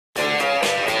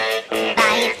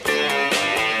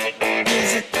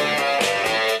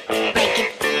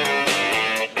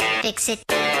fix it.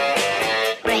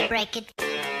 Break it.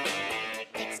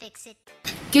 Fix it.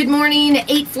 Good morning,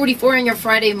 8:44 on your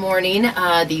Friday morning,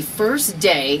 the first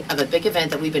day of a big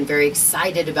event that we've been very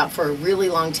excited about for a really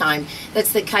long time.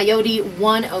 That's the Coyote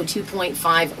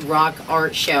 102.5 Rock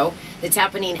Art Show that's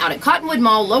happening out at Cottonwood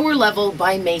Mall, lower level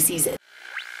by Macy's.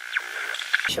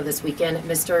 Show this weekend,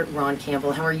 Mr. Ron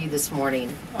Campbell. How are you this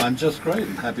morning? I'm just great.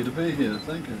 I'm happy to be here.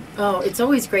 Thank you. Oh, it's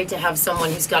always great to have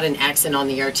someone who's got an accent on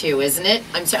the air too, isn't it?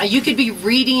 I'm sorry, you could be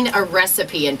reading a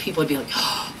recipe and people would be like,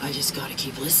 oh, I just got to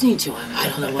keep listening to him. I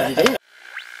don't know what it is.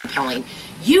 Compelling.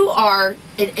 You are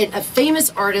a famous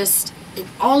artist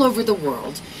all over the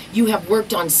world. You have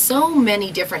worked on so many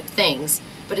different things,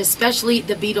 but especially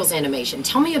the Beatles animation.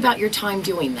 Tell me about your time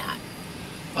doing that.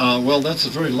 Well, that's a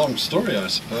very long story, I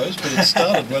suppose, but it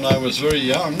started when I was very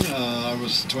young. I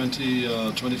was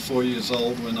 24 years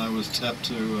old when I was tapped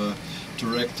to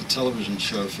direct the television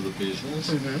show for the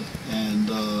Beatles. And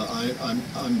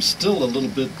I'm still a little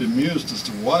bit bemused as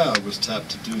to why I was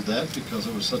tapped to do that, because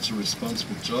it was such a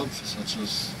responsible job for such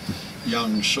as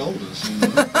young shoulders, you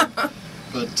know.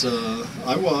 But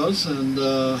I was, and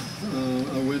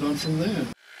I went on from there.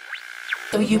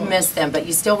 So you missed them, but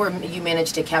you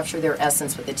managed to capture their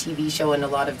essence with the TV show and a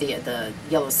lot of the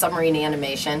Yellow submarine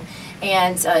animation.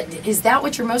 And is that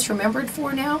what you're most remembered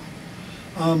for now?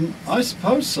 I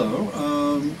suppose so.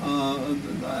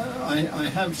 I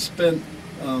have spent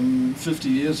 50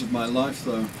 years of my life,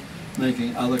 though,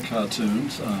 making other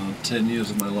cartoons. 10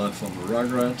 years of my life on the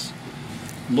Rugrats.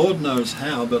 Lord knows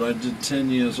how, but I did 10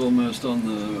 years almost on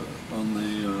the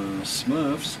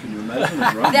Smurfs. Can you imagine?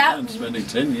 Right? I'm spending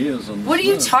 10 years on the What are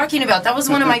you Smurfs. talking about? That was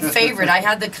one of my favorite. I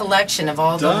had the collection of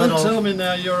all the little... Don't tell me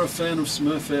now you're a fan of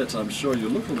Smurfettes. I'm sure you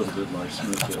look a little bit like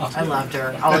Smurfettes. I loved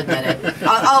her. I'll admit it.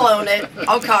 I'll own it.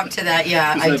 I'll cop to that.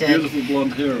 Yeah, I did. That beautiful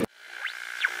blonde hair.